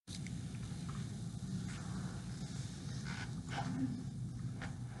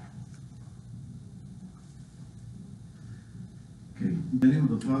In the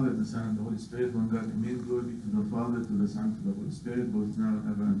name of the Father, the Son, and the Holy Spirit, one God, amen. Glory be to the Father, to the Son, to the Holy Spirit, both now and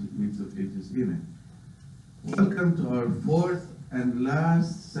ever, unto the age of ages. Amen. Welcome to our fourth and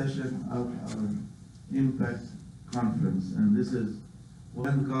last session of our Impact Conference. And this is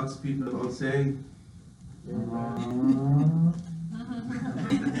when God's people all say, Aww.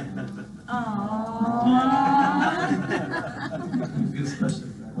 Make me feel special.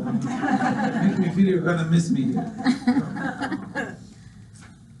 Make me feel you're gonna miss me.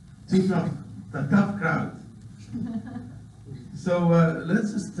 Too tough, the tough crowd. So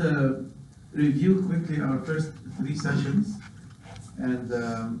let's just review quickly our first three sessions, and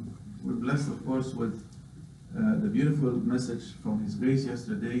we're blessed, of course, with the beautiful message from His Grace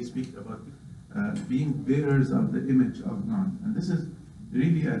yesterday, speaking about being bearers of the image of God. And this is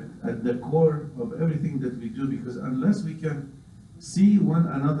really at the core of everything that we do, because unless we can see one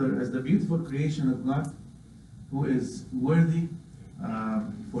another as the beautiful creation of God, who is worthy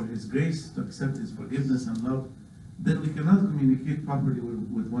for His grace to accept His forgiveness and love, then we cannot communicate properly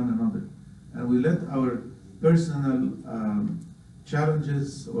with one another. And we let our personal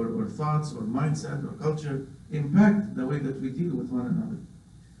challenges or thoughts or mindset or culture impact the way that we deal with one another.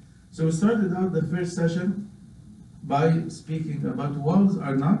 So we started out the first session by speaking about walls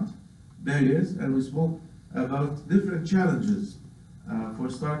are not barriers, and we spoke about different challenges for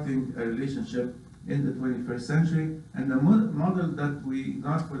starting a relationship in the 21st century. And the model that we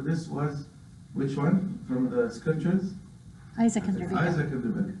got for this was, which one from the scriptures? Isaac and Rebecca. Isaac and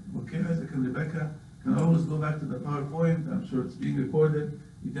Rebecca. Okay, Isaac and Rebecca. You can always go back to the PowerPoint. I'm sure it's being recorded.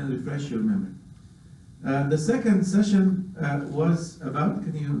 You can refresh your memory. The second session was about,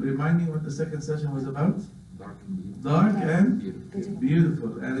 can you remind me what the second session was about? Dark and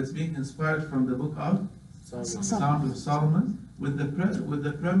beautiful. And it's being inspired from the book of Song of Solomon, with the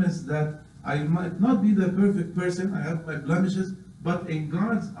premise that I might not be the perfect person, I have my blemishes, but in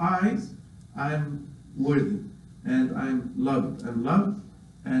God's eyes, I'm worthy, and I'm loved,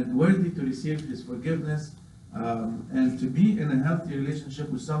 and worthy to receive His forgiveness, and to be in a healthy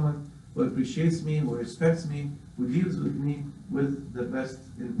relationship with someone who appreciates me, who respects me, who deals with me with the best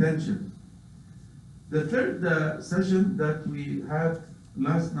intentions. The third session that we had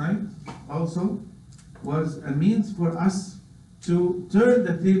last night also was a means for us to turn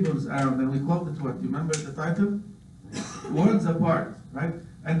the tables around, and we called it what? You remember the title? Worlds Apart, right?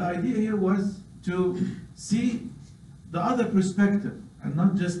 And the idea here was to see the other perspective and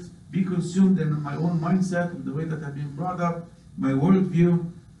not just be consumed in my own mindset, the way that I've been brought up, my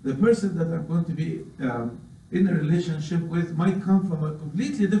worldview. The person that I'm going to be in a relationship with might come from a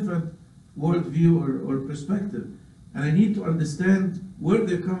completely different worldview or perspective. And I need to understand where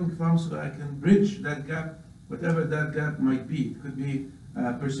they're coming from so I can bridge that gap, whatever that gap might be. It could be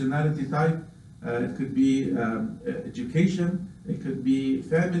personality type, it could be education, it could be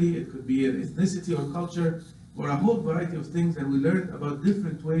family, it could be an ethnicity or culture, or a whole variety of things. And we learned about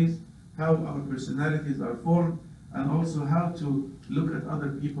different ways how our personalities are formed, and also how to look at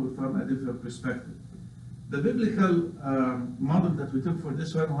other people from a different perspective. The biblical model that we took for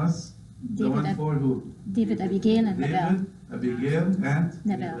this one was the one for who? David, Abigail, and Nabal. David, Abigail, and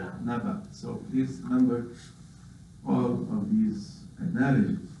Nabal. Nabal. So please remember all of these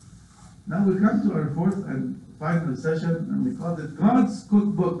analogies. Now we come to our fourth and final session, and we called it God's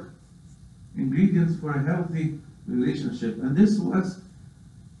Cookbook, Ingredients for a Healthy Relationship. And this was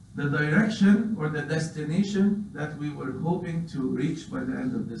the direction or the destination that we were hoping to reach by the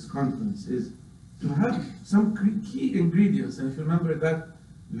end of this conference, is to have some key ingredients. And if you remember that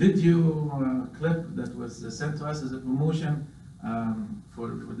video clip that was sent to us as a promotion for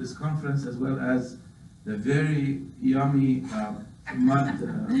this conference, as well as the very yummy mud,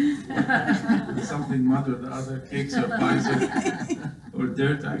 something mud or the other cakes or pies or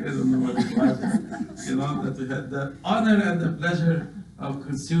dirt, I don't know what it was, you know, that we had the honor and the pleasure of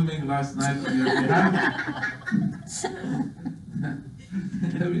consuming last night on your behalf.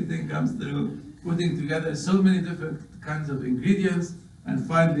 Everything comes through putting together so many different kinds of ingredients, and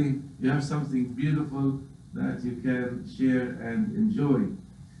finally you have something beautiful that you can share and enjoy.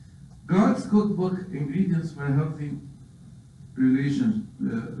 God's Cookbook, Ingredients for a Healthy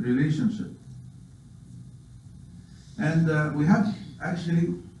Relationship. And we have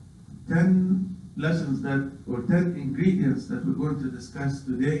actually 10 lessons or 10 ingredients that we're going to discuss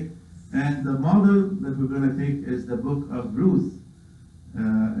today. And the model that we're going to take is the book of Ruth.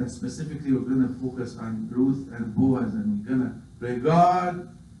 And specifically, we're going to focus on Ruth and Boaz. And we're going to pray, God,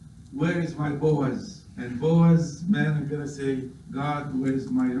 where is my Boaz? And Boaz, man, we're going to say, God, where is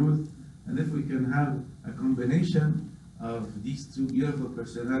my Ruth? And if we can have a combination of these two beautiful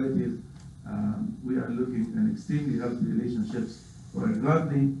personalities, we are looking at extremely healthy relationships who are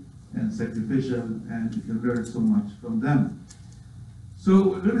godly and sacrificial, and you can learn so much from them. So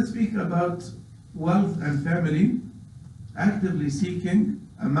we're going to speak about wealth and family, actively seeking,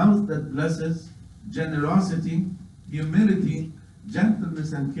 a mouth that blesses, generosity, humility,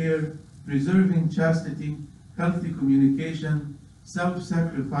 gentleness and care, preserving chastity, healthy communication,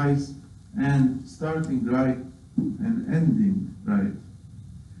 self-sacrifice, and starting right and ending right.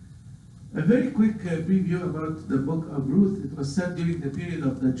 A very quick preview about the book of Ruth. It was set during the period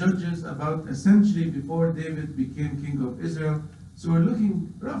of the Judges, about a century before David became king of Israel. So we're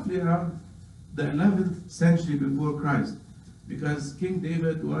looking roughly around the 11th century before Christ, because King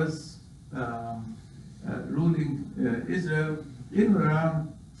David was ruling Israel in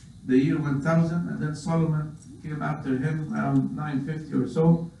around the year 1000, and then Solomon came after him around 950 or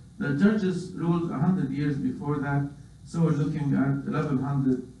so. The Judges ruled 100 years before that, so we're looking at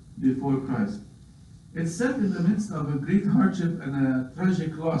 1100 before Christ. It's set in the midst of a great hardship and a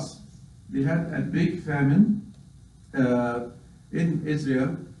tragic loss. They had a big famine in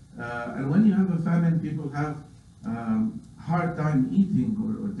Israel, and when you have a famine, people have hard time eating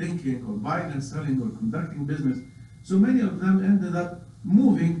or thinking or buying and selling or conducting business. So many of them ended up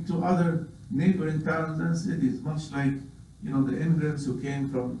moving to other neighboring towns and cities, much like the immigrants who came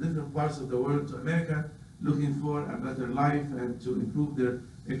from different parts of the world to America looking for a better life and to improve their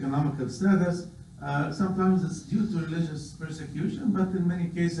economical status. Sometimes it's due to religious persecution, but in many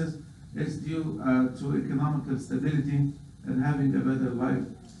cases it's due to economical stability and having a better life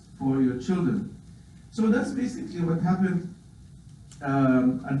for your children. So that's basically what happened.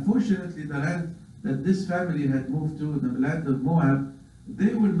 Unfortunately, the land that this family had moved to, the land of Moab,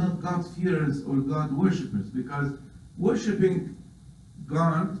 they were not God-fearers or God-worshippers, because worshipping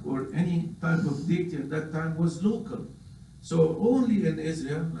God or any type of deity at that time was local. So only in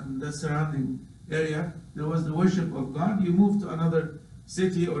Israel and the surrounding area there was the worship of God. You move to another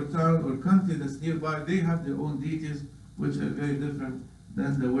city or town or country that's nearby, they have their own deities which are very different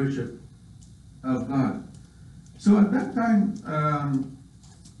than the worship of God. So at that time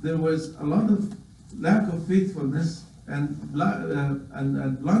there was a lot of lack of faithfulness and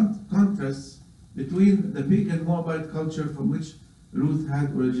blunt contrasts between the pagan Moabite culture from which Ruth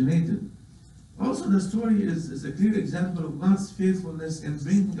had originated. Also, the story is a clear example of God's faithfulness in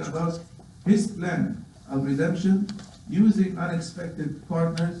bringing about His plan of redemption, using unexpected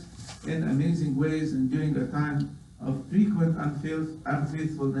partners in amazing ways and during a time of frequent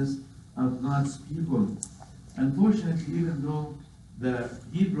unfaithfulness of God's people. Unfortunately, even though the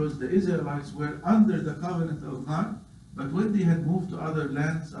Hebrews, the Israelites, were under the covenant of God, but when they had moved to other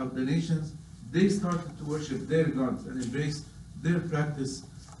lands of the nations, they started to worship their gods and embrace their practices,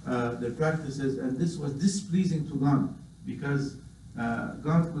 and this was displeasing to God, because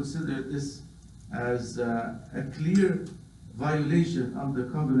God considered this as a clear violation of the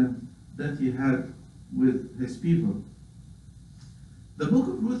covenant that He had with His people. The book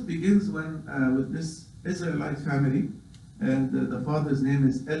of Ruth begins with this Israelite family, and the father's name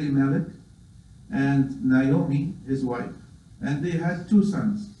is Elimelech, and Naomi, his wife, and they had two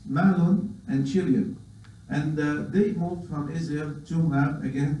sons, Mahlon and Chilion. And they moved from Israel to Moab,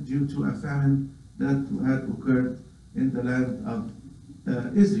 again due to a famine that had occurred in the land of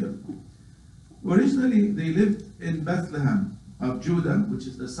Israel. Originally, they lived in Bethlehem of Judah, which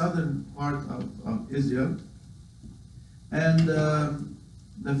is the southern part of Israel. And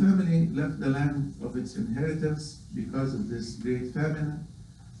the family left the land of its inheritance because of this great famine.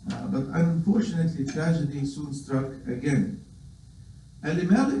 But unfortunately, tragedy soon struck again.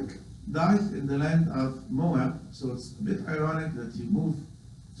 Elimelech died in the land of Moab, so it's a bit ironic that you move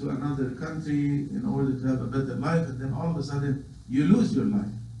to another country in order to have a better life, and then all of a sudden you lose your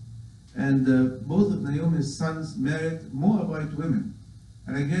life. And both of Naomi's sons married Moabite women.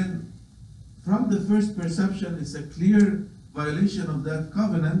 And again, from the first perception, it's a clear violation of that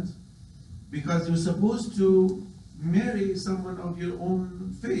covenant, because you're supposed to marry someone of your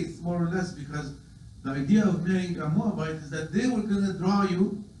own faith, more or less, because the idea of marrying a Moabite is that they were going to draw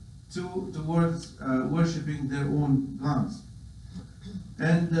you towards worshipping their own gods.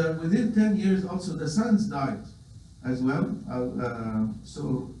 And within 10 years, also the sons died as well.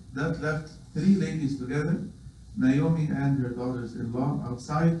 So that left three ladies together, Naomi and her daughters-in-law,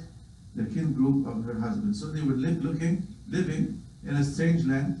 outside the kin group of her husband. So they were living in a strange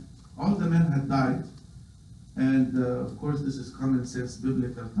land. All the men had died. And of course, this is common sense,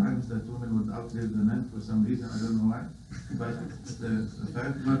 biblical times, that women would outlive the men for some reason, I don't know why. But the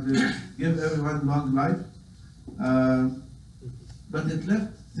fact, not to give everyone long life. But it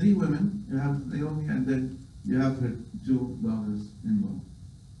left three women. You have Naomi, and then you have her two daughters-in-law.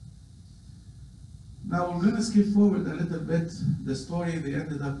 Now we're going to skip forward a little bit. The story, they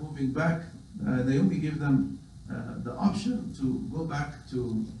ended up moving back. Naomi gave them the option to go back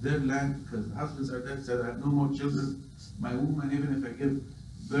to their land because the husbands are dead, said, I have no more children. My woman, even if I give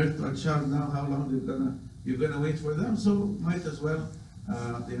birth to a child now, how long you're gonna wait for them? So might as well.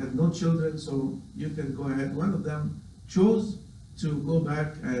 They had no children, so you can go ahead. One of them chose to go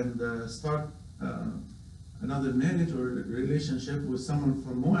back and start another marriage or relationship with someone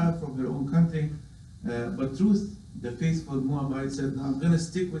from Moab, from her own country. But Ruth, the faithful Moabite, said, no, I'm going to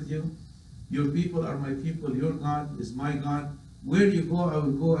stick with you. Your people are my people. Your God is my God. Where you go, I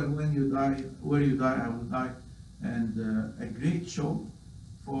will go. And when you die, where you die, I will die. And a great show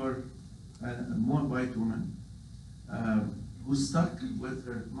for a Moabite woman who stuck with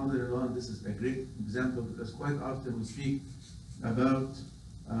her mother-in-law. This is a great example because quite often we speak about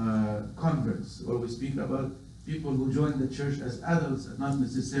converts, or we speak about people who join the church as adults and not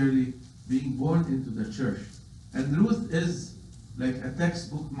necessarily being born into the church. And Ruth is like a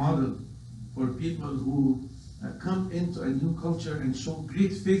textbook model for people who come into a new culture and show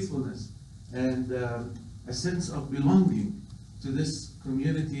great faithfulness and a sense of belonging to this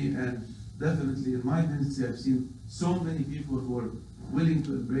community. And definitely in my ministry, I've seen so many people who are willing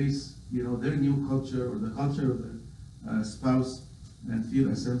to embrace, their new culture or the culture of their spouse and feel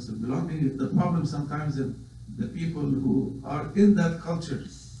a sense of belonging. The problem sometimes in the people who are in that culture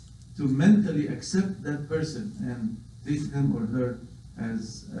to mentally accept that person and treat him or her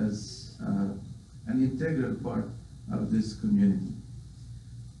as an integral part of this community.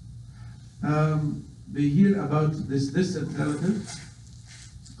 They hear about this distant relative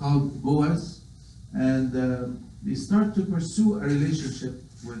called Boaz, and they start to pursue a relationship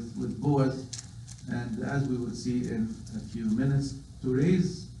with Boaz, and as we will see in a few minutes, to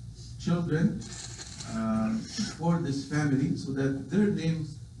raise children for this family so that their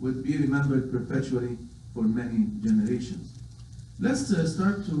names would be remembered perpetually for many generations. Let's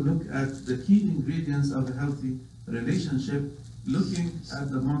start to look at the key ingredients of a healthy relationship, looking at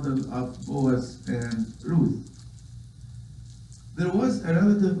the model of Boaz and Ruth. There was a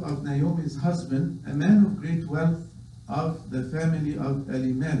relative of Naomi's husband, a man of great wealth of the family of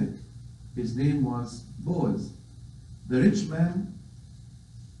Elimelech. His name was Boaz. The rich man,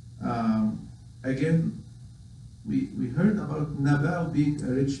 again, we heard about Nabal being a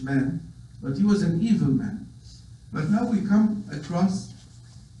rich man, but he was an evil man. But now we come across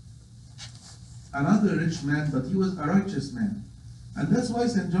another rich man, but he was a righteous man. And that's why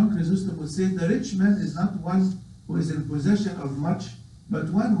St. John Chrysostom would say the rich man is not one who is in possession of much, but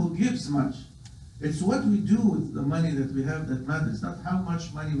one who gives much. It's what we do with the money that we have that matters, not how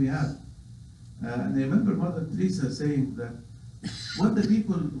much money we have. And I remember Mother Teresa saying that what the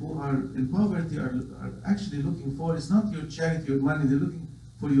people who are in poverty are actually looking for is not your charity, your money. They're looking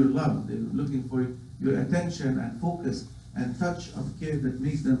for your love. They're looking for your attention and focus and touch of care that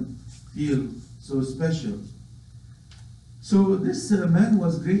makes them feel so special. So this man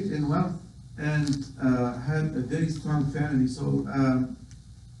was great in wealth and had a very strong family. So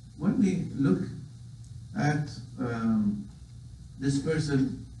when we look at this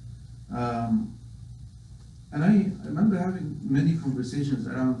person, and I remember having many conversations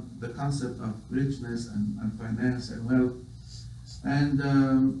around the concept of richness and finance and wealth.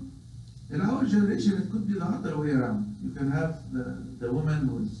 And in our generation, it could be the other way around. You can have the woman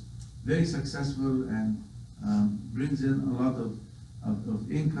who is very successful and brings in a lot of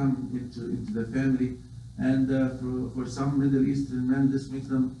income into the family. And for some Middle Eastern men, this makes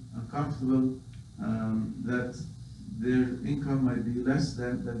them uncomfortable that their income might be less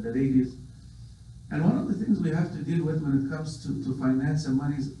than the ladies. And one of the things we have to deal with when it comes to finance and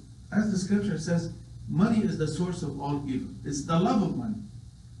money is, as the scripture says, money is the source of all evil. It's the love of money.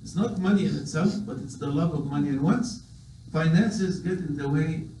 It's not money in itself, but it's the love of money. And once finances get in the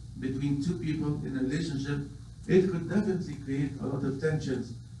way between two people in a relationship, it could definitely create a lot of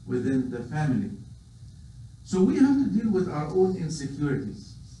tensions within the family. So we have to deal with our own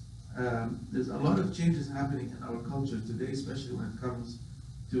insecurities. There's a lot of changes happening in our culture today, especially when it comes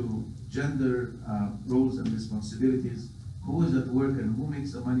to gender roles and responsibilities. Who is at work and who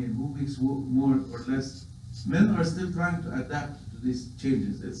makes the money and who makes more or less. Men are still trying to adapt to these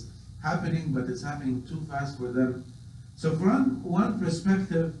changes. It's happening, but it's happening too fast for them. So from one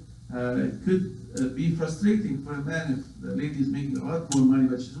perspective, it could be frustrating for a man if the lady is making a lot more money,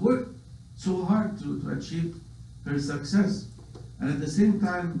 but she's worked so hard to achieve her success. And at the same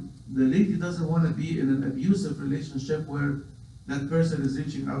time, the lady doesn't want to be in an abusive relationship where that person is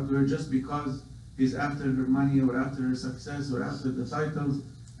reaching out to her just because he's after her money or after her success or after the titles,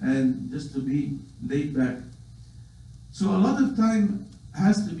 and just to be laid back. So a lot of time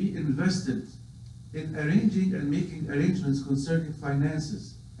has to be invested in arranging and making arrangements concerning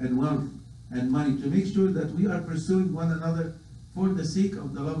finances and wealth and money to make sure that we are pursuing one another for the sake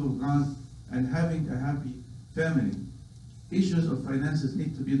of the love of God and having a happy family. Issues of finances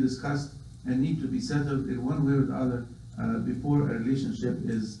need to be discussed and need to be settled in one way or the other before a relationship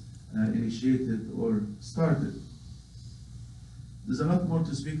is initiated or started. There's a lot more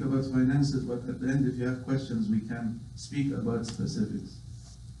to speak about finances, but at the end, if you have questions, we can speak about specifics.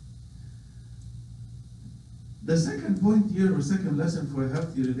 The second point here, or second lesson for a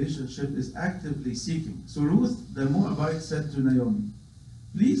healthy relationship, is actively seeking. So Ruth the Moabite said to Naomi,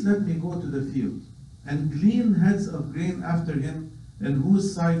 "Please let me go to the field and glean heads of grain after him, in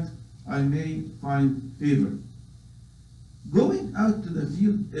whose sight I may find favor." Going out to the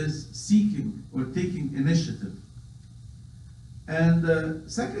field is seeking or taking initiative. And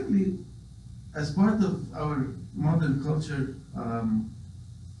secondly, as part of our modern culture,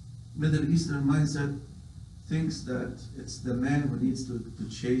 Middle Eastern mindset thinks that it's the man who needs to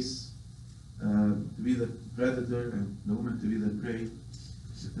chase, to be the predator, and the woman to be the prey,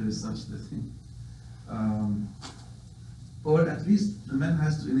 if there is such a thing. Or at least the man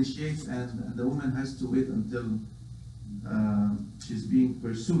has to initiate and the woman has to wait until she's being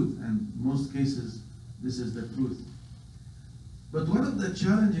pursued, and in most cases this is the truth. But one of the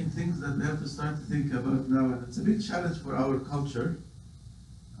challenging things that we have to start to think about now, and it's a big challenge for our culture,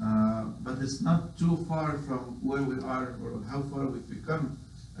 but it's not too far from where we are or how far we've become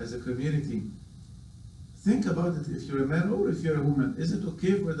as a community. Think about it. If you're a man or if you're a woman, is it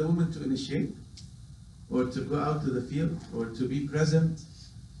okay for the woman to initiate or to go out to the field or to be present?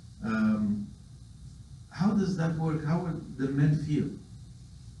 How does that work? How would the men feel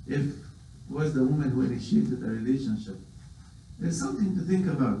if it was the woman who initiated a relationship? It's something to think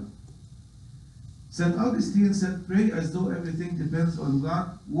about. St. Augustine said, "Pray as though everything depends on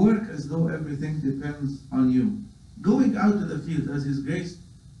God, work as though everything depends on you." Going out to the field, as His Grace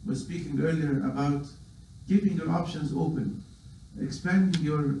was speaking earlier about keeping your options open, expanding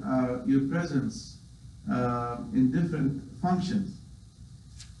your presence in different functions,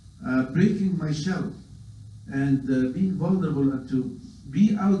 breaking my shell, and being vulnerable, and to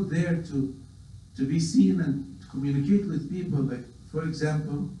be out there to be seen and to communicate with people. Like, for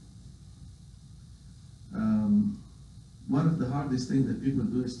example, one of the hardest things that people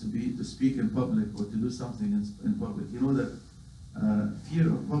do is to speak in public or to do something in public. You know that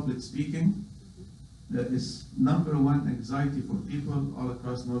fear of public speaking is #1 anxiety for people all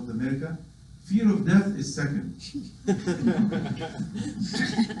across North America. Fear of death is second.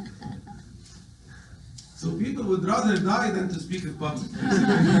 So people would rather die than to speak in public.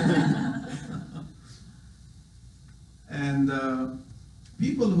 And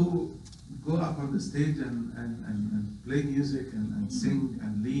people who go up on the stage and play music and sing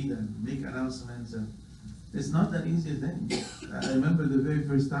and lead and make announcements, and it's not an easy thing. I remember the very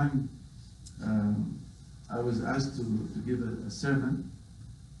first time I was asked to give a sermon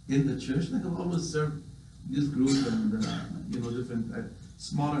in the church. Like, I've always served this group and different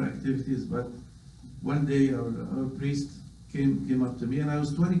smaller activities, but one day our priest came up to me, and I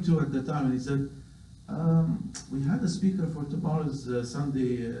was 22 at the time, and he said, "We had a speaker for tomorrow's Sunday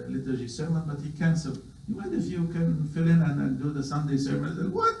liturgy sermon, but he canceled. You mind if you can fill in and do the Sunday sermon?" I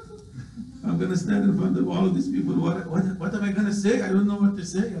said, "What? I'm going to stand in front of all of these people. What am I going to say? I don't know what to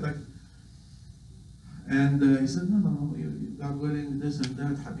say." And he said, "No, God willing, this and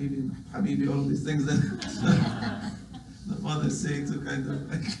that, Habibi, all these things that the fathers say to kind of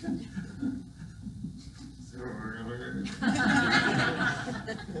like."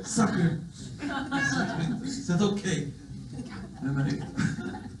 Sucker. He said, "Okay."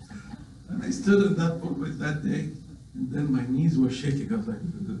 And I stood in that pulpit that day, and then my knees were shaking. I was like,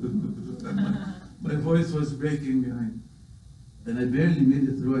 and my voice was breaking, and I barely made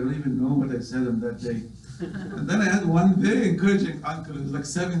it through. I don't even know what I said on that day. And then I had one very encouraging uncle who was like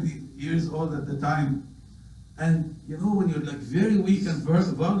 70 years old at the time. And when you're like very weak and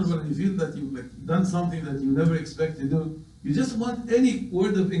vulnerable, and you feel that you've like done something that you never expect to do, you just want any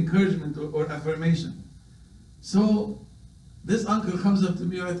word of encouragement or affirmation. So this uncle comes up to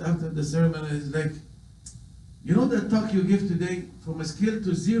me right after the sermon and is like, "You know that talk you give today, from a scale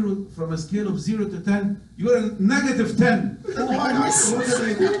of 0 to 10, you're a -10. Oh my goodness. What did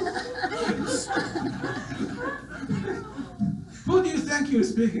I do? Who do you think you're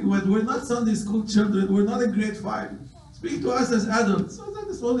speaking with? We're not Sunday school children. We're not in grade 5. Speak to us as adults." So that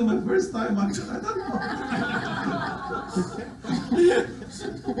is only my first time, uncle. I don't know.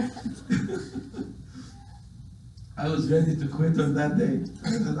 I was ready to quit on that day.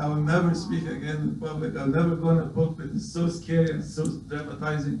 I said, "I will never speak again in public. I'll never go on a pulpit. It's so scary and so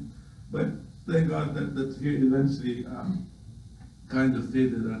dramatizing." But thank God that fear eventually kind of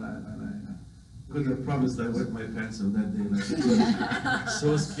faded, and I could have promised I wet my pants on that day. Like, it was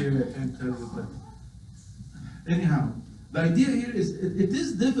so scary, I can't tell you. But anyhow, the idea here is it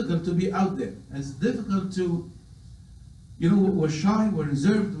is difficult to be out there. It's difficult to, we're shy, we're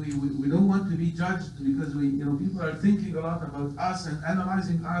reserved, we don't want to be judged because people are thinking a lot about us and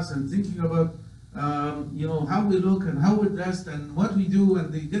analyzing us and thinking about how we look and how we're dressed and what we do,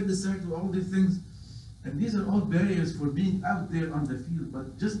 and they get distracted with all these things. And these are all barriers for being out there on the field.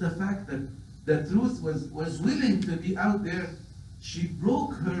 But just the fact that Ruth was willing to be out there, she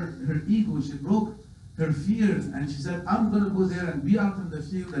broke her ego, she broke her fear, and she said, I'm going to go there and be out in the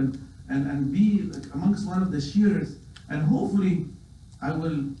field and be like amongst one of the shearers, and hopefully I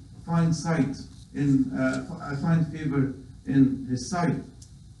will find I find favor in his sight.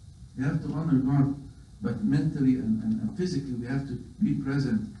 We have to honor God, but mentally and physically we have to be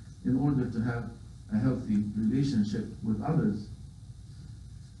present in order to have a healthy relationship with others.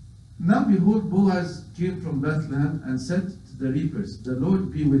 Now behold, Boaz came from Bethlehem and said to the reapers, the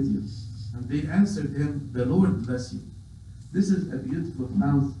Lord be with you. And they answered him, the Lord bless you. This is a beautiful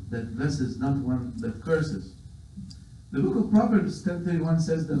mouth that blesses, not one that curses. The book of Proverbs 10:31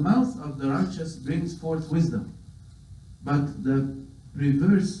 says, the mouth of the righteous brings forth wisdom, but the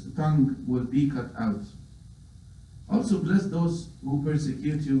perverse tongue will be cut out. Also bless those who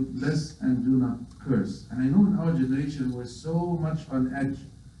persecute you, bless and do not curse. And I know in our generation we're so much on edge,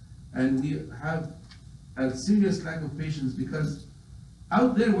 and we have a serious lack of patience, because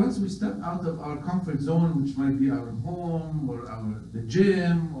out there, once we step out of our comfort zone, which might be our home or the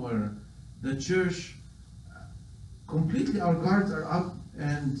gym or the church, completely our guards are up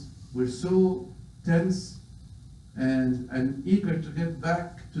and we're so tense and eager to get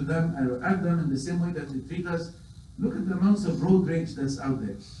back to them and at them in the same way that they treat us. Look at the amounts of road rage that's out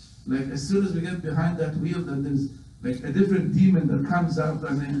there. Like, as soon as we get behind that wheel, then there's like a different demon that comes out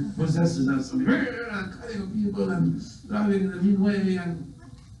and then possesses us, and cutting people and driving in a mean way. And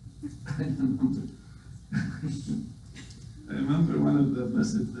I remember one of the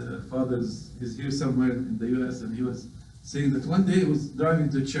blessed fathers is here somewhere in the U.S., and he was saying that one day he was driving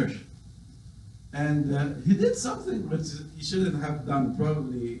to church, and he did something which he shouldn't have done.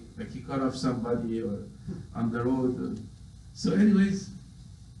 Probably like he cut off somebody or on the road. So anyways,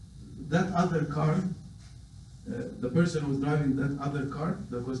 that other car, the person who was driving that other car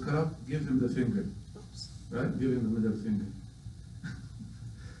that was cut off, gave him the finger, right? Give him the middle finger.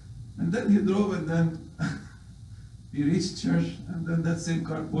 And then he drove, and then he reached church, and then that same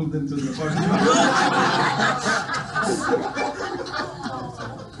car pulled into the parking lot.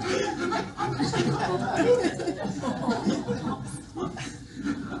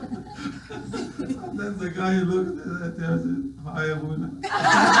 And then the guy looked at him and said, "Hi, Abuna."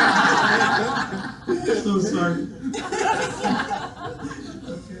 So sorry.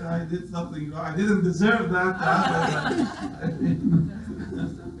 Okay, I did something wrong. I didn't deserve that to happen.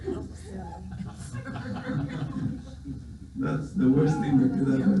 That's the worst thing that could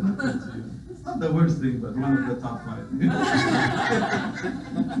ever happen to you. It's not the worst thing, but one of the top 5.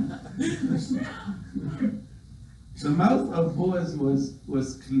 The mouth of Boaz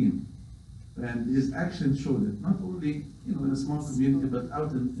was clean, and his actions showed it. Not only in a small community, but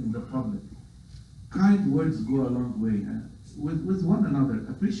out in the public. Kind words go a long way, with one another.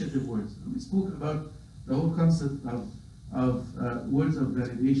 Appreciative words. We spoke about the whole concept of words of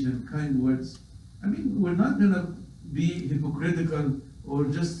validation, kind words. I mean, we're not going to be hypocritical or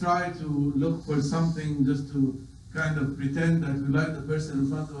just try to look for something just to kind of pretend that we like the person in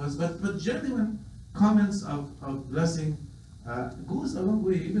front of us, but genuine comments of blessing goes a long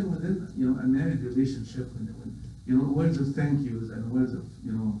way, even within a married relationship. When words of thank yous and words of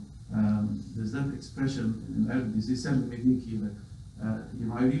there's that expression in Arabic, you say mediki, like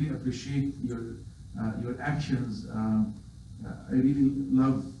I really appreciate your actions. I really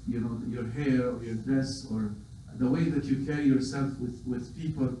love your hair or your dress or the way that you carry yourself with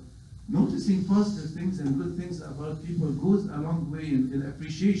people. Noticing positive things and good things about people goes a long way in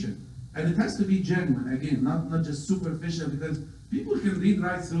appreciation. And it has to be genuine, again, not just superficial, because people can read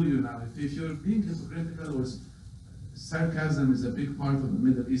right through you now. If you're being hypocritical, or sarcasm is a big part of the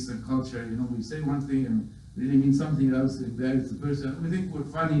Middle Eastern culture. We say one thing and really mean something else to embarrass the person. We think we're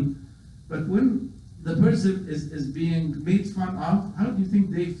funny. But when the person is being made fun of, how do you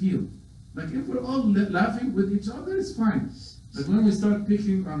think they feel? Like, if we're all laughing with each other, it's fine. But when we start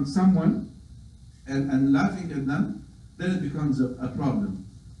picking on someone and laughing at them, then it becomes a problem.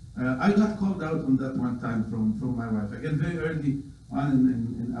 I got called out on that one time from my wife. Again, very early on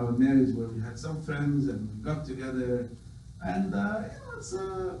in our marriage, where we had some friends and we got together, And it's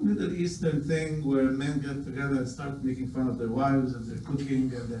a Middle Eastern thing where men get together and start making fun of their wives and their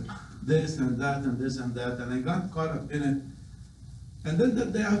cooking and their this and that and this and that. And I got caught up in it. And then the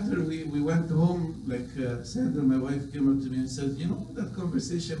day after we went home, like Sandra, my wife, came up to me and said, you know, that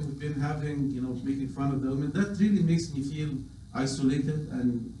conversation we've been having, you know, making fun of the women, that really makes me feel isolated.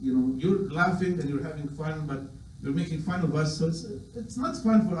 And, you know, you're laughing and you're having fun, but you're making fun of us. So it's not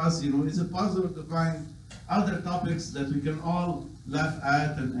fun for us, you know. It's possible to find other topics that we can all laugh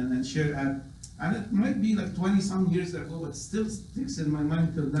at and share at. And it might be like 20 some years ago, but still sticks in my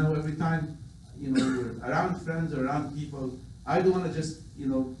mind till now. Every time, you know, we're around friends or around people, I don't want to just, you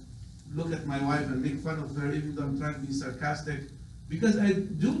know, look at my wife and make fun of her, even though I'm trying to be sarcastic, because I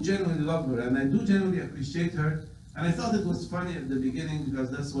do genuinely love her and I do genuinely appreciate her. And I thought it was funny at the beginning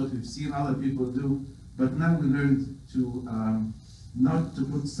because that's what we've seen other people do. But now we learned to not to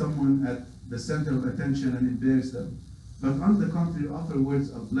put someone at the center of attention and embarrass them, but on the contrary, offer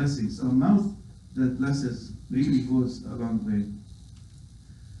words of blessing. So a mouth that blesses really goes a long way.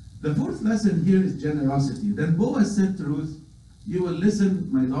 The fourth lesson here is generosity. Then Boaz said to Ruth, you will listen,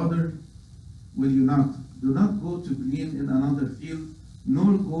 my daughter, will you not? Do not go to glean in another field,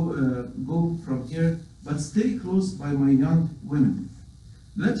 nor go from here, but stay close by my young women.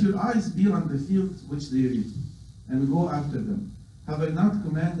 Let your eyes be on the field which they reap, and go after them. Have I not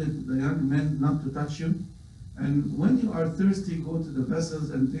commanded the young men not to touch you? And when you are thirsty, go to the vessels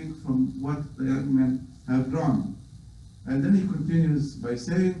and drink from what the young men have drawn. And then he continues by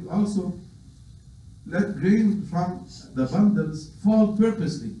saying, also, let grain from the bundles fall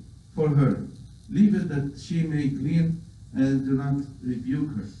purposely for her. Leave it that she may glean, and do not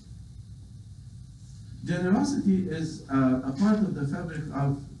rebuke her. Generosity is a part of the fabric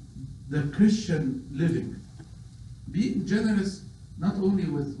of the Christian living. Being generous not only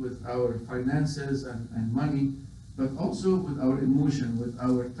with our finances and money, but also with our emotion, with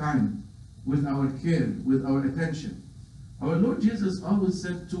our time, with our care, with our attention. Our Lord Jesus always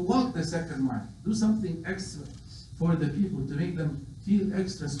said to walk the second mile, do something extra for the people to make them feel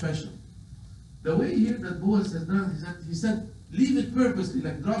extra special. The way here that Boaz has done is that he said, leave it purposely,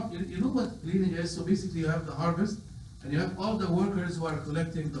 like drop, you know what cleaning is? So basically you have the harvest, and you have all the workers who are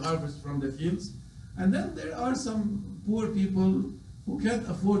collecting the harvest from the fields. And then there are some poor people who can't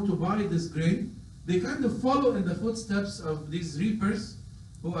afford to buy this grain. They kind of follow in the footsteps of these reapers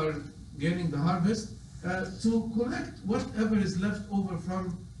who are getting the harvest to collect whatever is left over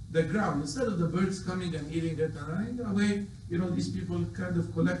from the ground. Instead of the birds coming and eating it and running away, you know, these people kind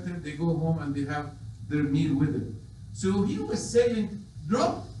of collect it, they go home and they have their meal with it. So he was saying,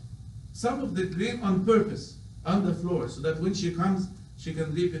 drop some of the grain on purpose on the floor so that when she comes, she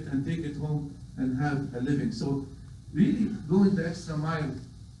can reap it and take it home and have a living. So really going the extra mile.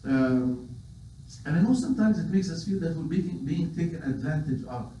 And I know sometimes it makes us feel that we're being taken advantage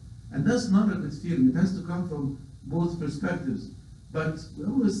of. And that's not a good feeling. It has to come from both perspectives. But we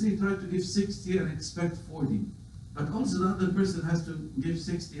always say try to give 60 and expect 40. But also the other person has to give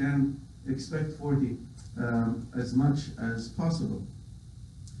 60 and expect 40 as much as possible.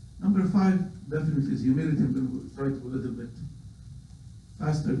 Number 5 definitely is humility. I'm going to try to go a little bit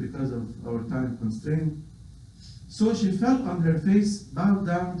faster because of our time constraint. So she fell on her face, bowed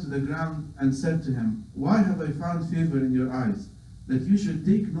down to the ground, and said to him, why have I found favor in your eyes, that you should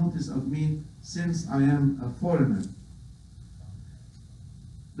take notice of me, since I am a foreigner?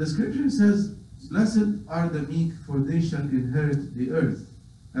 The scripture says, blessed are the meek, for they shall inherit the earth.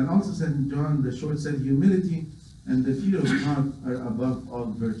 And also St. John the Short said, humility and the fear of God are above all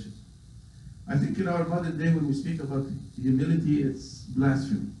virtues. I think in our modern day, when we speak about humility, it's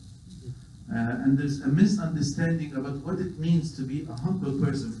blasphemy. And there's a misunderstanding about what it means to be a humble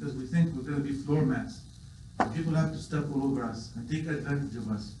person, because we think we're going to be floor mats. People have to step all over us and take advantage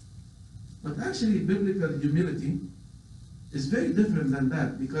of us. But actually, biblical humility is very different than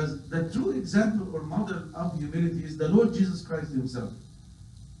that, because the true example or model of humility is the Lord Jesus Christ himself.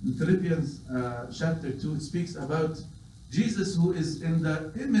 In Philippians chapter 2, it speaks about Jesus, who is in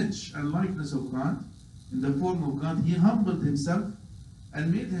the image and likeness of God, in the form of God. He humbled himself and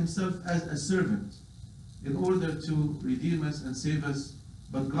made himself as a servant in order to redeem us and save us,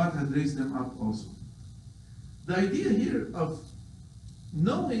 but God had raised him up also. The idea here of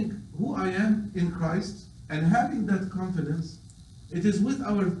knowing who I am in Christ and having that confidence, it is with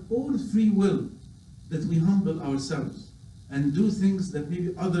our own free will that we humble ourselves and do things that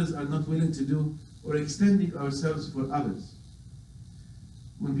maybe others are not willing to do, or extending ourselves for others.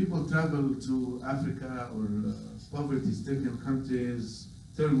 When people travel to Africa or poverty-stricken countries,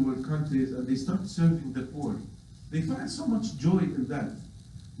 third world countries, and they start serving the poor, they find so much joy in that.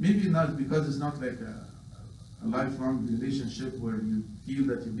 Maybe not because it's not like a lifelong relationship where you feel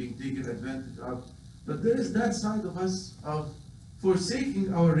that you're being taken advantage of. But there is that side of us of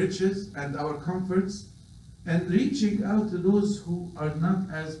forsaking our riches and our comforts and reaching out to those who are not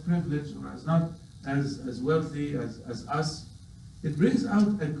as privileged or not as wealthy as us. It brings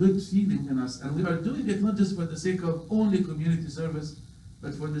out a good feeling in us, and we are doing it not just for the sake of only community service,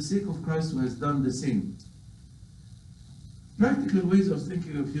 but for the sake of Christ who has done the same. Practical ways of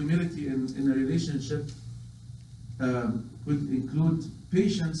thinking of humility in a relationship could include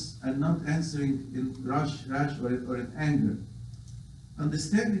patience and not answering in rash or in anger.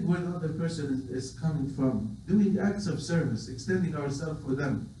 Understanding where the other person is coming from. Doing acts of service, extending ourselves for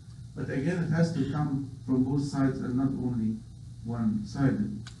them. But again, it has to come from both sides and not only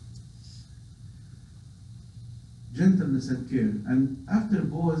one-sided. Gentleness and care. And after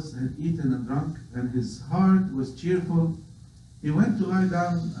Boaz had eaten and drunk, and his heart was cheerful, he went to lie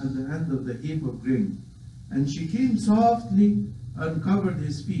down at the end of the heap of grain. And she came softly, uncovered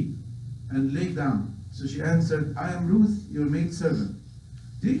his feet, and lay down. So she answered, I am Ruth, your maidservant.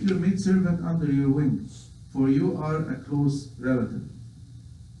 Take your maidservant under your wing, for you are a close relative.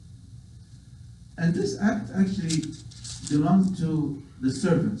 And this act actually belonged to the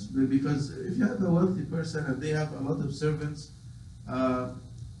servants, because if you have a wealthy person and they have a lot of servants, the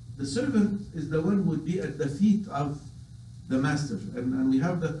servant is the one who would be at the feet of the master. And we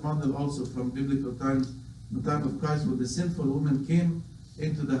have that model also from biblical times, the time of Christ, where the sinful woman came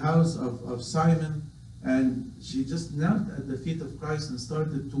into the house of Simon, and she just knelt at the feet of Christ and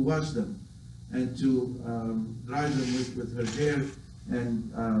started to wash them and to dry them with her hair.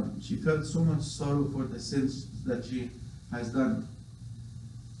 And she felt so much sorrow for the sins that she has done.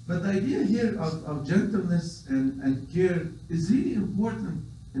 But the idea here of gentleness and care is really important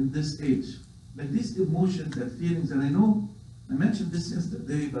in this age. Like these emotions and feelings, and I know I mentioned this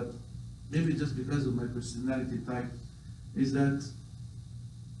yesterday, but maybe just because of my personality type, is that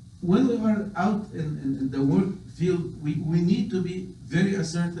when we are out in the work field, we need to be very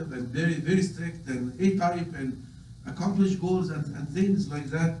assertive and very, very strict and A-type and accomplish goals and things like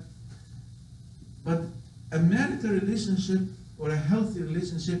that. But a marital relationship or a healthy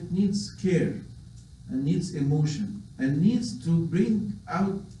relationship needs care and needs emotion and needs to bring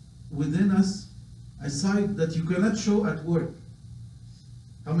out within us a side that you cannot show at work.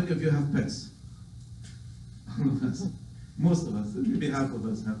 How many of you have pets? All of us. Most of us, maybe half of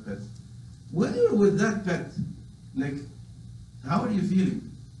us have pets. When you're with that pet, like, how are you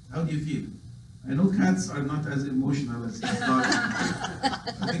feeling? How do you feel? I know cats are not as emotional as dogs.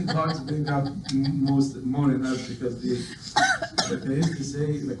 I think dogs bring out more in us because they, like I used to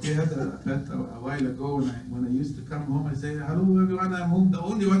say, like we had a pet a while ago when I used to come home, I say, hello everyone, I'm home. The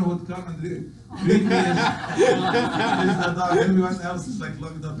only one who would come and greet me is the dog. Everyone else is like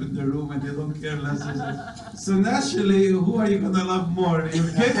locked up in their room and they don't care less. So naturally, who are you going to love more,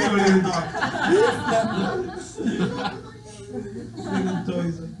 your kid or your dog? Bring them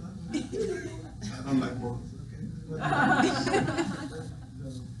toys like that. I don't like both, okay?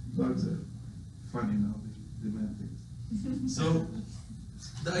 Dogs are funny now, they demand things. So,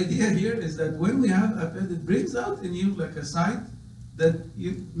 the idea here is that when we have a pet, it brings out in you like a side that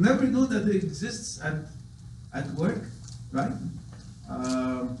you never know that it exists at work, right?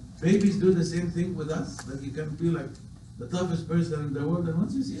 Babies do the same thing with us, that you can feel like the toughest person in the world, and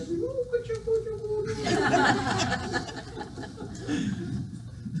once you see it, you go, oh, put your food.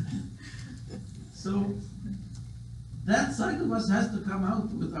 So, that side of us has to come out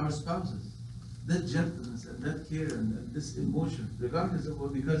with our spouses. That gentleness and that care and this emotion, regardless of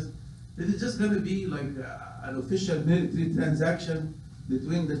what, because if it's just going to be like an official military transaction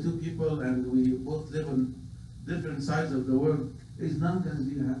between the two people and we both live on different sides of the world, it's not going to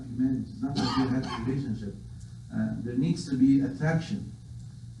be a happy marriage. It's not going to be a happy relationship. There needs to be attraction.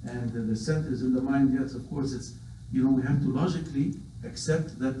 And the center is in the mind, yes, of course, it's, we have to logically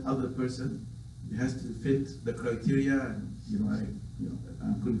accept that other person. It has to fit the criteria, and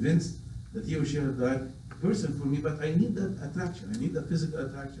I'm convinced that he or she is the right person for me, but I need that attraction. I need the physical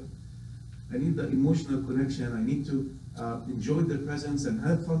attraction. I need the emotional connection. I need to enjoy their presence and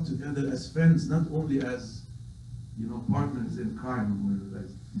have fun together as friends, not only as partners in crime, or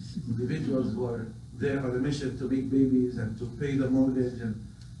as individuals who are there on a mission to make babies and to pay the mortgage. And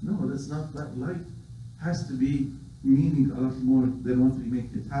no, that's not that. Life has to be meaning a lot more than what we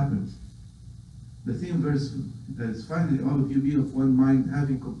make it happen. The theme verse is, finally, all of you be of one mind,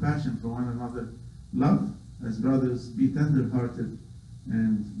 having compassion for one another, love as brothers, be tender-hearted,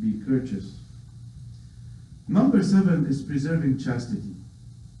 and be courteous. Number 7 is preserving chastity.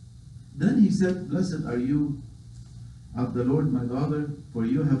 Then he said, blessed are you of the Lord, my daughter, for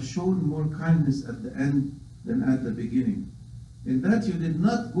you have shown more kindness at the end than at the beginning. In that you did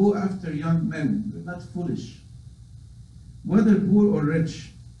not go after young men, you were not foolish, whether poor or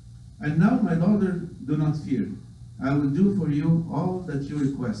rich. And now, my daughter, do not fear. I will do for you all that you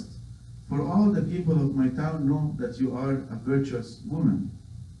request. For all the people of my town know that you are a virtuous woman.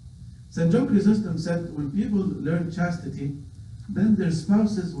 St. John Chrysostom said, when people learn chastity, then their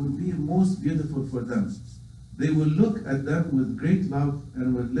spouses will be most beautiful for them. They will look at them with great love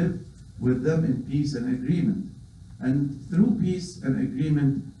and will live with them in peace and agreement. And through peace and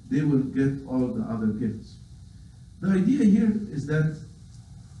agreement, they will get all the other gifts. The idea here is that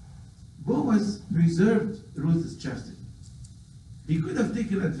Boaz preserved Ruth's chastity. He could have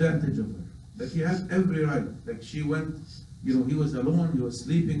taken advantage of her. Like he had every right. Like she went, he was alone, he was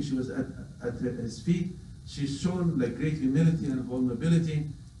sleeping, she was at his feet. She's shown like great humility and vulnerability.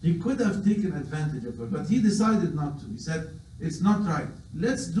 He could have taken advantage of her, but he decided not to. He said, it's not right.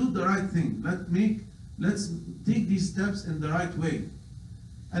 Let's do the right thing. Let's take these steps in the right way.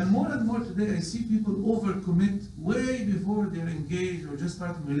 And more today, I see people overcommit way before they're engaged or just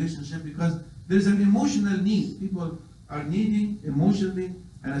starting a relationship because there's an emotional need. People are needing emotionally,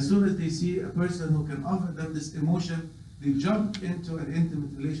 and as soon as they see a person who can offer them this emotion, they jump into an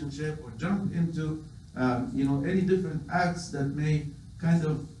intimate relationship or jump into any different acts that may kind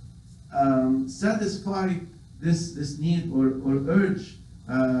of satisfy this need or urge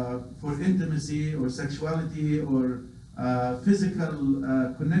for intimacy or sexuality or physical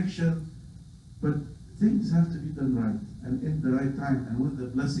connection. But things have to be done right and in the right time and with the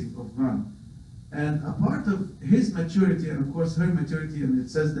blessing of God. And a part of his maturity and of course her maturity, and it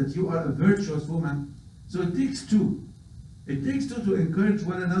says that you are a virtuous woman, so it takes two. It takes two to encourage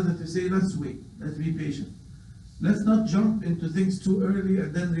one another to say, let's wait, let's be patient. Let's not jump into things too early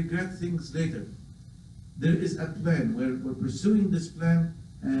and then regret things later. There is a plan. We're pursuing this plan,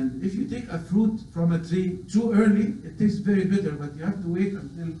 and if you take a fruit from a tree too early, it tastes very bitter, but you have to wait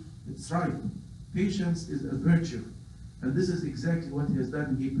until it's ripe. Patience is a virtue, and this is exactly what he has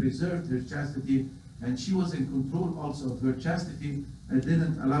done. He preserved her chastity, and she was in control also of her chastity and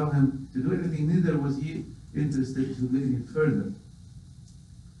didn't allow him to do anything, neither was he interested to go any further.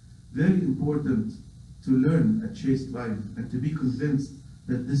 Very important to learn a chaste life and to be convinced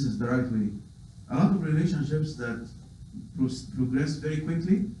that this is the right way. A lot of relationships that progress very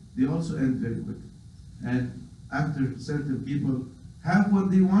quickly, they also end very quickly. And after certain people have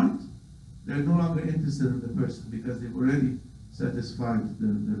what they want, they're no longer interested in the person because they've already satisfied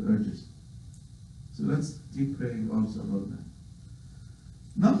their urges. So let's keep praying also about that.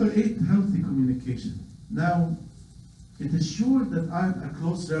 Number 8, healthy communication. Now, it is sure that I'm a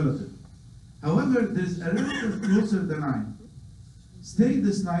close relative. However, there's a relative closer than I. Stay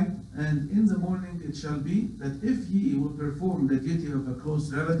this night, and in the morning it shall be that if he will perform the duty of a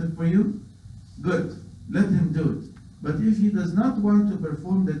close relative for you, good, let him do it. But if he does not want to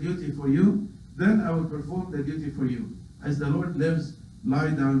perform the duty for you, then I will perform the duty for you. As the Lord lives, lie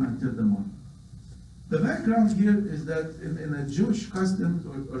down until the morning. The background here is that in a Jewish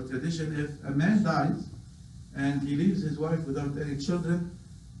custom or tradition, if a man dies and he leaves his wife without any children,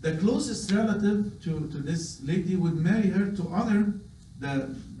 the closest relative to this lady would marry her to honor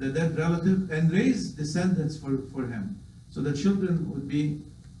the dead relative and raise descendants for him. So the children would be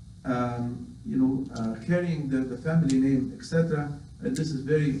carrying the family name, etc. And this is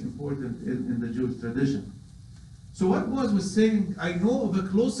very important in the Jewish tradition. So what Boaz was saying, I know of a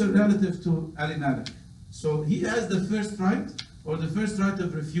closer relative to Elimelech. So he has the first right, or the first right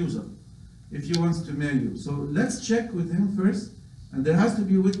of refusal, if he wants to marry you. So let's check with him first, and there has to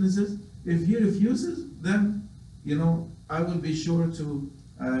be witnesses. If he refuses, then, I will be sure to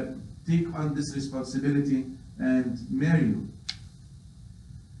take on this responsibility and marry you.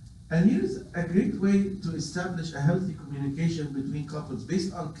 And here's a great way to establish a healthy communication between couples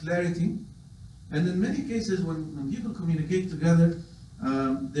based on clarity. And in many cases, when people communicate together,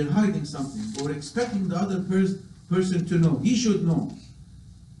 they're hiding something or expecting the other person to know. He should know,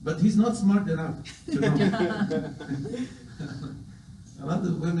 but he's not smart enough to know. A lot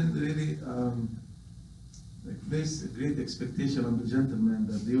of women really place a great expectation on the gentleman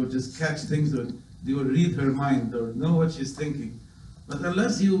that they will just catch things, or they will read her mind or know what she's thinking. But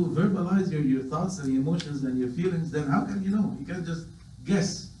unless you verbalize your thoughts and your emotions and your feelings, then how can you know? You can't just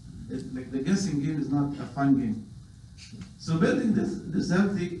guess. Like the guessing game is not a fun game. So building this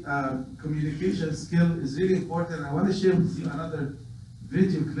healthy communication skill is really important. I want to share with you another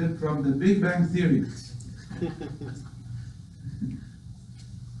video clip from The Big Bang Theory.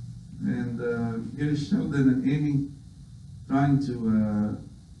 And here is Sheldon and Amy trying to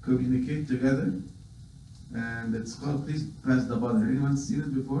communicate together. And it's called Please Pass the Butter. Anyone seen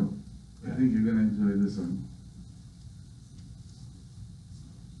it before? I think you're going to enjoy this one.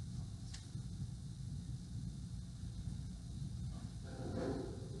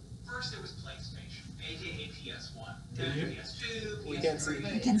 can't see.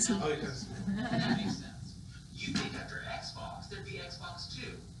 You can see. Oh, yes. That makes sense. You think after Xbox, there'd be Xbox 2.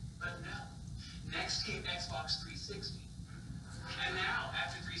 But no. Next came Xbox 360. And now,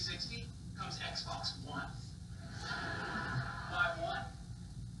 after 360, comes Xbox One. Why one?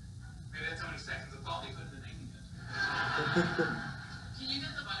 Maybe that's how many seconds of thought they put in the naming it. Can you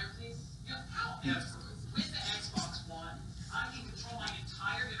get the butter, please? Yeah, however, with the Xbox One, I can control my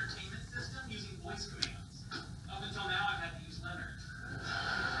entire entertainment system using voice commands. Up until now, I've had to use Leonard.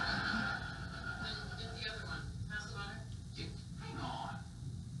 Get the other one. Pass the butter. Hang on.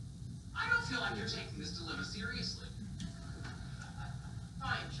 I don't feel like you're taking this dilemma seriously.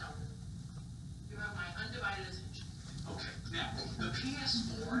 Fine, Sheldon. You have my undivided attention. Okay, now, the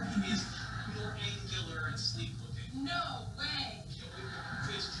PS4 is more angular and sleek looking. No way!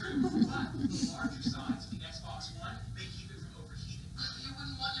 It's true, but the larger size of the Xbox One may keep it from overheating. You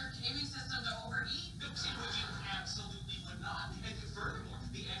wouldn't want your gaming system to overheat? No, see, you absolutely would not. And furthermore,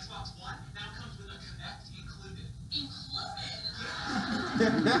 the Xbox One now comes with a Kinect included. Included?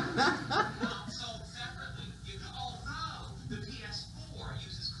 Not sold separately. Although the PS4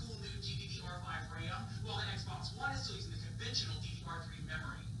 uses cool new GDDR5 RAM, while the Xbox One is still using the conventional DDR3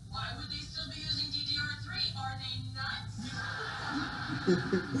 memory. Why would they still be using DDR3? Are they nuts? See,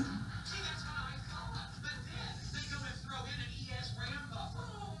 that's what I thought. But then they go and throw in an ES RAM buffer.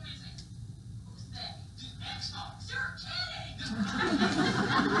 Oh, amazing. Who's they? Xbox. You're kidding!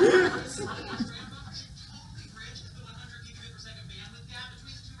 ES RAM buffer should totally bridge the 100 gigabit per second bandwidth gap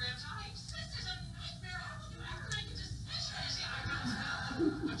between the two RAM types. This is a nightmare. How will you ever make a decision? See, I don't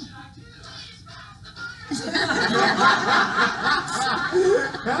know. What should I do? Please pass the butter.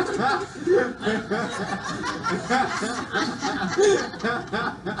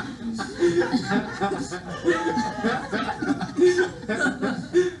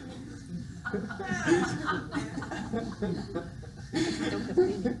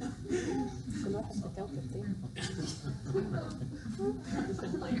 كل واحد بكوكب تاني.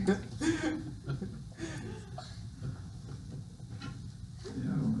 Yeah, I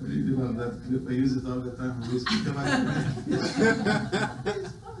really love that clip. I use it all the time when we speak about it.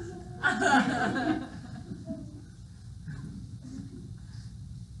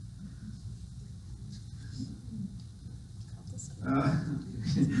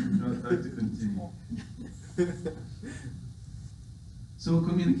 No, try to continue. So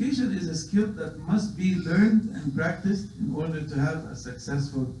communication is a skill that must be learned and practiced in order to have a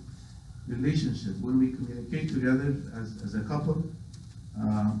successful relationship. When we communicate together as a couple,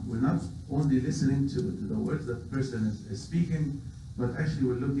 we're not only listening to the words that the person is speaking, but actually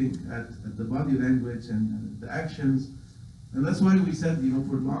we're looking at the body language and the actions. And that's why we said,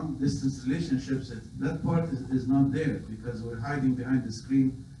 for long distance relationships, that part is not there because we're hiding behind the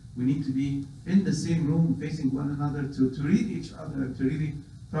screen. We need to be in the same room facing one another to read each other and to really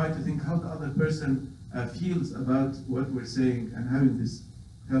try to think how the other person feels about what we're saying and having this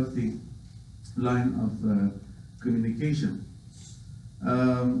healthy line of communication.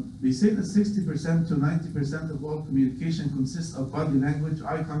 They say that 60% to 90% of all communication consists of body language,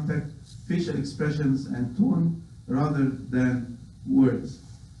 eye contact, facial expressions, and tone rather than words.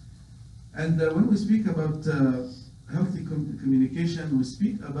 And when we speak about healthy communication, we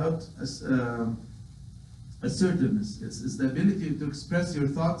speak about assertiveness. It's the ability to express your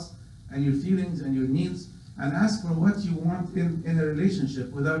thoughts and your feelings and your needs and ask for what you want in a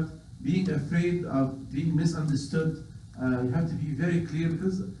relationship without being afraid of being misunderstood. You have to be very clear,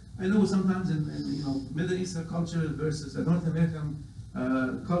 because I know sometimes in Middle Eastern culture versus a North American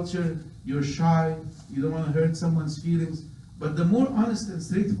culture, you're shy, you don't want to hurt someone's feelings. But the more honest and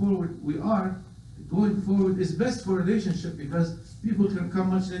straightforward we are, going forward is best for a relationship, because people can come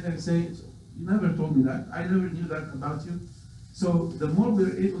much later and say, you never told me that, I never knew that about you. So the more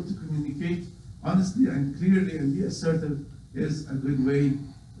we're able to communicate honestly and clearly and be assertive is a good way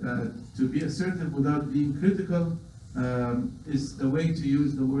to be assertive without being critical. Is the way to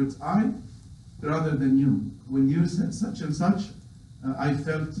use the words I rather than you. When you said such and such, I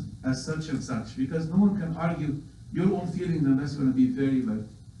felt as such and such, because no one can argue your own feelings unless you're going to be very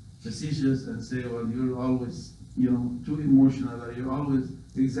facetious and say, well, you're always too emotional, or you're always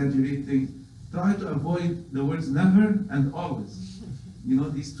exaggerating. Try to avoid the words never and always.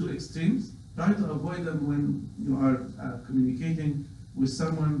 These two extremes. Try to avoid them when you are communicating with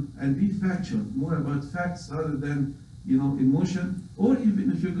someone, and be factual, more about facts rather than emotion. Or even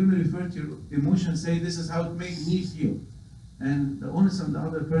if you're going to refer to your emotion, say this is how it made me feel, and the onus on the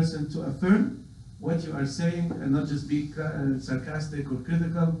other person to affirm what you are saying and not just be sarcastic or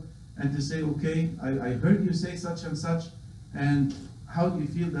critical, and to say, okay, I heard you say such and such, and how do you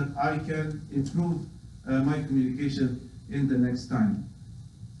feel that I can improve my communication in the next time.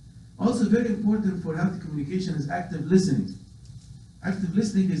 Also very important for healthy communication is active listening. Active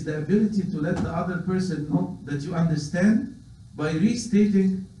listening is the ability to let the other person know that you understand by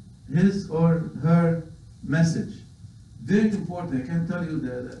restating his or her message. Very important. I can tell you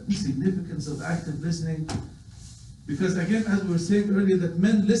the significance of active listening, because again, as we were saying earlier, that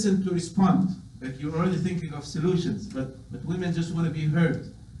men listen to respond. Like you're already thinking of solutions, but women just want to be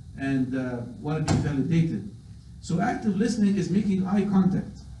heard and want to be validated. So active listening is making eye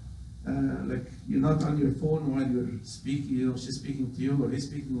contact. Like you're not on your phone while you're speaking, she's speaking to you or he's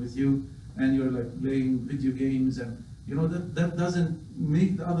speaking with you, and you're like playing video games, and that doesn't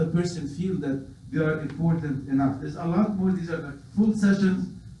make the other person feel that they are important enough. There's a lot more. These are like full sessions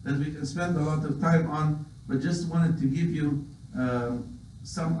that we can spend a lot of time on, but just wanted to give you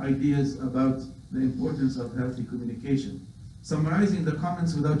some ideas about the importance of healthy communication. Summarizing the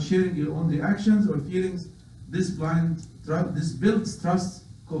comments without sharing your own reactions or feelings, this builds trust,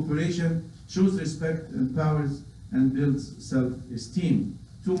 cooperation, shows respect, empowers, and builds self-esteem.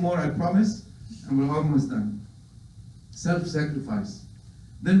 2 more, I promise, and we're almost done. Self-sacrifice.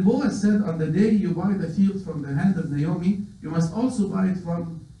 Then Boaz said, on the day you buy the field from the hand of Naomi, you must also buy it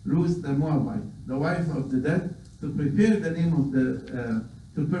from Ruth the Moabite, the wife of the dead, to prepare the name of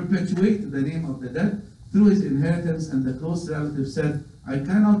to perpetuate the name of the dead through his inheritance. And the close relative said, I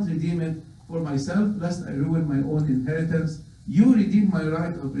cannot redeem it for myself, lest I ruin my own inheritance. You redeem my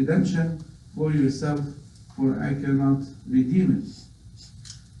right of redemption for yourself, for I cannot redeem it.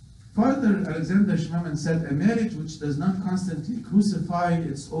 Further, Alexander Schmemann said, a marriage which does not constantly crucify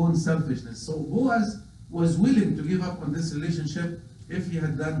its own selfishness. So Boaz was willing to give up on this relationship if he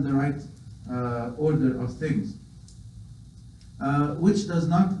had done the right order of things. Which does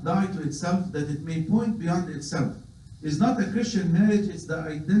not die to itself, that it may point beyond itself. It's not a Christian marriage, it's the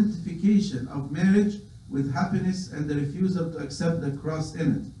identification of marriage with happiness and the refusal to accept the cross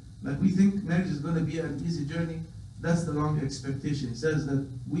in it. Like we think marriage is going to be an easy journey, that's the wrong expectation. He says that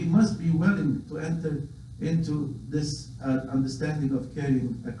we must be willing to enter into this understanding of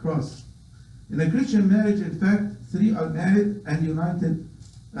carrying a cross. In a Christian marriage, in fact, 3 are married and united,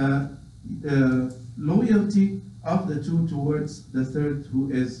 loyalty of the 2 towards the 3rd, who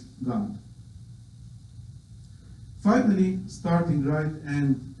is God. Finally, starting right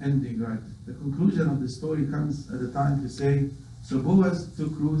and ending right. The conclusion of the story comes at a time to say, so Boaz took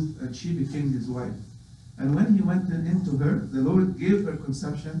Ruth and she became his wife. And when he went into her, the Lord gave her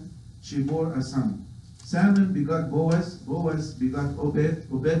conception, she bore a son. Salmon begot Boaz, Boaz begot Obed,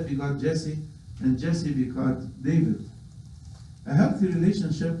 Obed begot Jesse, and Jesse begot David. A healthy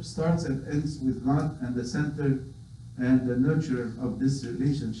relationship starts and ends with God and the center and the nurturer of this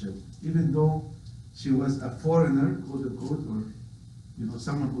relationship. Even though she was a foreigner, quote unquote, or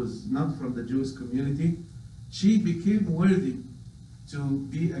someone who was not from the Jewish community, she became worthy to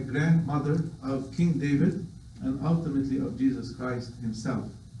be a grandmother of King David and ultimately of Jesus Christ himself.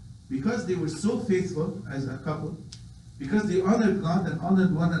 Because they were so faithful as a couple, because they honored God and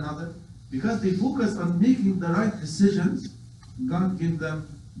honored one another, because they focused on making the right decisions, God gave them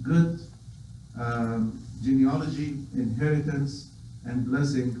good genealogy, inheritance, and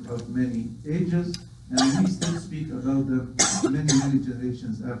blessing of many ages, and we still speak about them many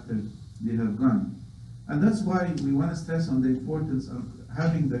generations after they have gone. And that's why we want to stress on the importance of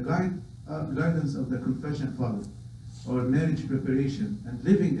having the guidance of the confession father, or marriage preparation, and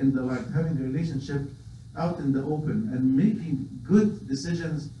living in the light, having a relationship out in the open, and making good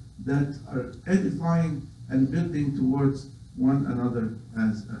decisions that are edifying and building towards one another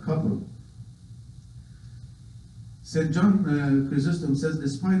as a couple. St. John Chrysostom says,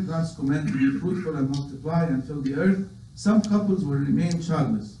 despite God's command to be fruitful and multiply and fill the earth, some couples will remain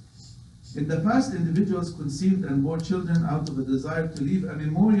childless. In the past, individuals conceived and bore children out of a desire to leave a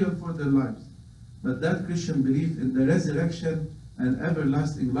memorial for their lives. But that Christian belief in the resurrection and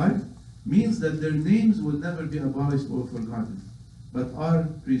everlasting life means that their names will never be abolished or forgotten, but are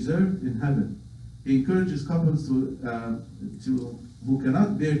preserved in heaven. He encourages couples who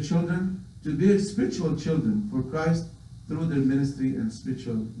cannot bear children to bear spiritual children for Christ through their ministry and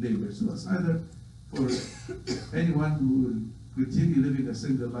spiritual labor. So it's either for anyone who will continue living a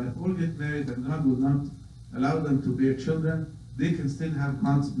single life or get married and God will not allow them to bear children, they can still have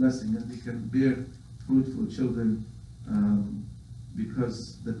God's blessing and they can bear fruitful children,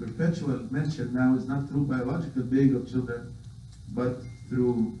 because the perpetual mention now is not through biological being of children, but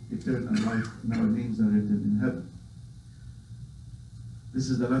through eternal life, and our names are written in heaven. This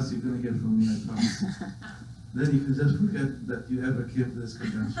is the last you're going to hear from me, I promise. Then you can just forget that you ever came to this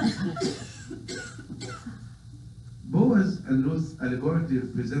convention. Boaz and Ruth allegorically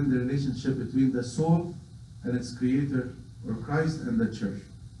represent the relationship between the soul and its creator, or Christ and the church.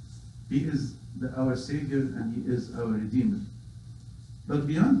 He is our Savior and He is our Redeemer. But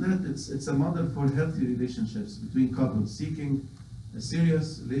beyond that, it's a model for healthy relationships between couples, seeking a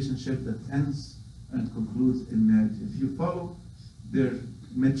serious relationship that ends and concludes in marriage. If you follow their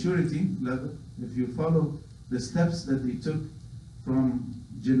maturity level, if you follow the steps that they took from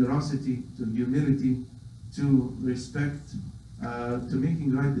generosity to humility to respect, to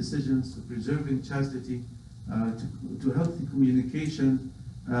making right decisions, to preserving chastity, to healthy communication,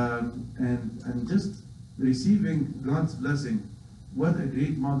 and just receiving God's blessing, what a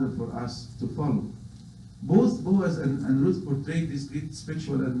great model for us to follow. Both Boaz and Ruth portrayed this great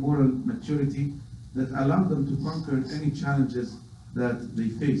spiritual and moral maturity that allowed them to conquer any challenges that they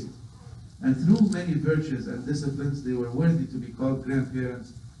faced. And through many virtues and disciplines, they were worthy to be called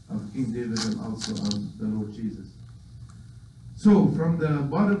grandparents of King David and also of the Lord Jesus. So, from the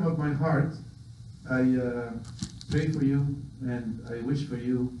bottom of my heart, I pray for you and I wish for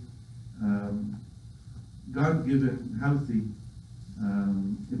you God-given, healthy,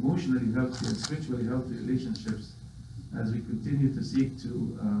 emotionally healthy and spiritually healthy relationships as we continue to seek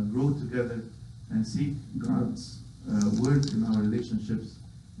to grow together and seek God's word in our relationships.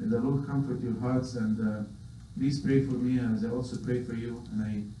 May the Lord comfort your hearts, and please pray for me as I also pray for you. And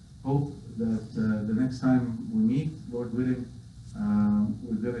I hope that the next time we meet, Lord willing,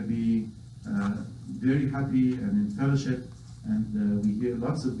 we're going to be very happy and in fellowship, and we hear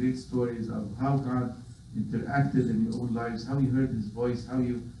lots of great stories of how God interacted in your own lives, how you heard His voice, how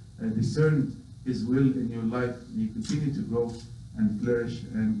you discerned His will in your life. May you continue to grow and flourish,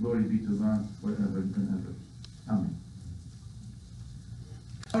 and glory be to God forever and ever. Amen.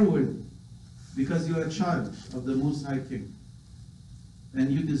 Forward, because you are a child of the Most High King,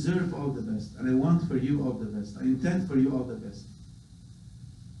 and you deserve all the best, and I want for you all the best. I intend for you all the best.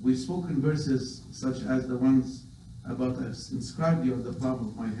 We've spoken verses such as the ones about I've inscribed you on the palm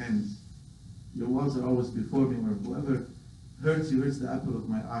of my hands. Your walls are always before me, or whoever hurts you hurts the apple of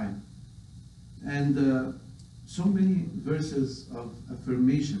my eye. And so many verses of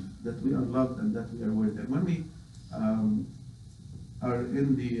affirmation that we are loved and that we are worthy. And when we are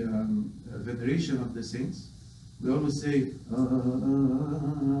in the veneration of the saints, we always say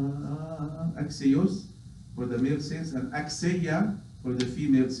Axios for the male saints and Axeia for the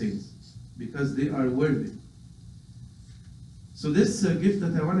female saints, because they are worthy. So this gift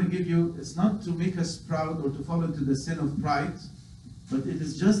that I want to give you is not to make us proud or to fall into the sin of pride, but it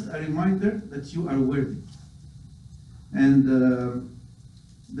is just a reminder that you are worthy. And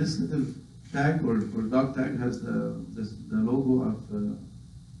this little tag or dog tag has the logo of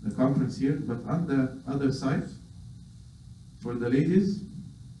the conference here, but on the other side, for the ladies,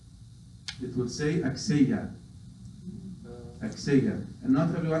 it will say Axeia. Axeia. And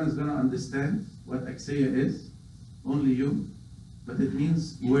not everyone is going to understand what Axeia is, only you, but it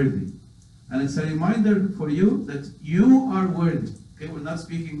means worthy. And it's a reminder for you that you are worthy. Okay, we're not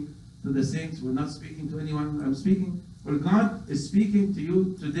speaking to the saints, we're not speaking to anyone. I'm speaking, or God is speaking to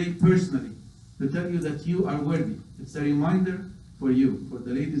you today personally to tell you that you are worthy. It's a reminder for you, for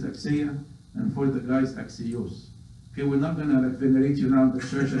the ladies Axeia and for the guys Axios. Okay, we're not going to venerate you now in the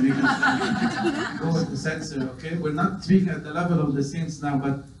church and make us go with the censor. Okay, we're not speaking at the level of the saints now,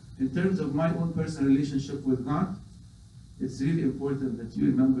 but in terms of my own personal relationship with God, it's really important that you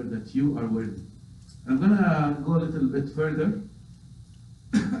remember that you are worthy. I'm going to go a little bit further.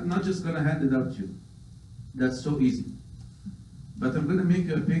 I'm not just going to hand it out to you. That's so easy. But I'm going to make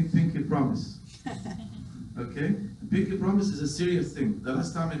you a pinky promise. Okay? A pinky promise is a serious thing. The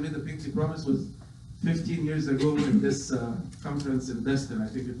last time I made a pinky promise was 15 years ago in this conference in Destin. I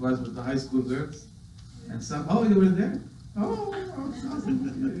think it was with the high school girls. And some, oh, you were there? Oh, awesome.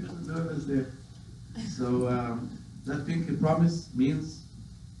 No one was there. So that pinky promise means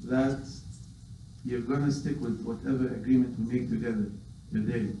that you're going to stick with whatever agreement we make together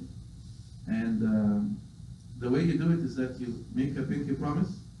today. And the way you do it is that you make a pinky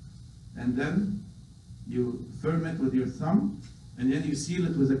promise, and then you firm it with your thumb, and then you seal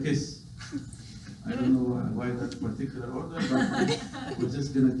it with a kiss. I don't know why that particular order, but we're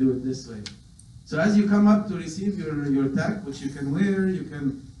just going to do it this way. So as you come up to receive your tag, which you can wear,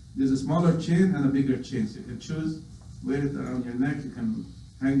 there's a smaller chain and a bigger chain. So you can choose, wear it around your neck, you can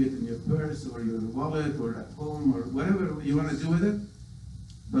hang it in your purse or your wallet or at home or whatever you want to do with it.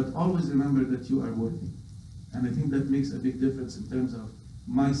 But always remember that you are worthy. And I think that makes a big difference in terms of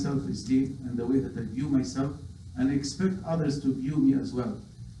my self-esteem and the way that I view myself, and I expect others to view me as well.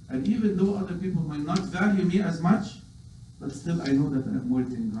 And even though other people might not value me as much, but still I know that I'm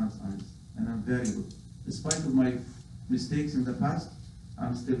worthy in God's eyes, and I'm valuable. Despite of my mistakes in the past,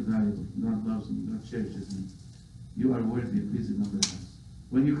 I'm still valuable. God loves me, God cherishes me. you are worthy. Please remember that.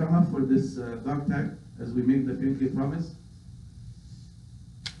 When you come up for this dog tag, as we make the pinky promise,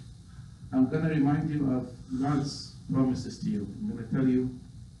 I'm going to remind you of God's promises to you. I'm going to tell you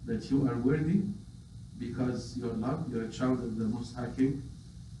that you are worthy because you are loved, you're a child of the Most High King,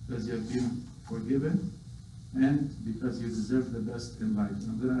 because you have been forgiven, and because you deserve the best in life. And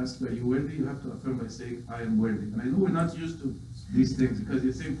I'm going to ask you, are you worthy? You have to affirm by saying, I am worthy. And I know we're not used to these things because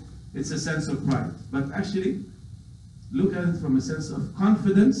you think it's a sense of pride. But actually, look at it from a sense of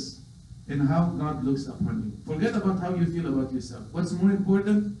confidence in how God looks upon you. Forget about how you feel about yourself. What's more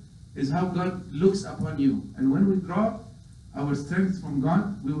important is how God looks upon you. And when we draw our strength from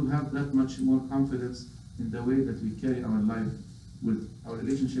God, we will have that much more confidence in the way that we carry our life with our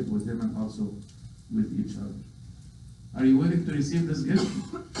relationship with Him and also with each other. Are you willing to receive this gift?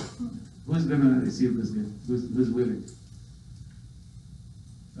 Who's going to receive this gift? Who's willing?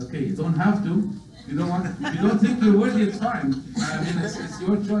 Okay, you don't have to. If you don't want, if you don't think you're worthy, it's fine. I mean, it's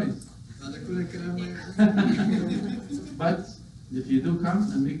your choice. But if you do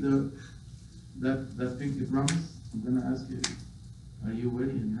come and make that pinky promise, I'm going to ask you, are you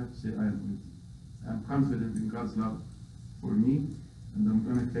worthy? And you have to say, I am worthy. I'm confident in God's love for me, and I'm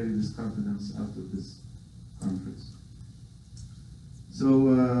going to carry this confidence out of this conference.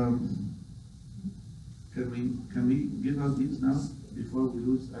 So, can we give out these now before we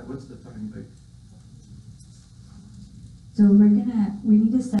lose? What's the time like? So we need to set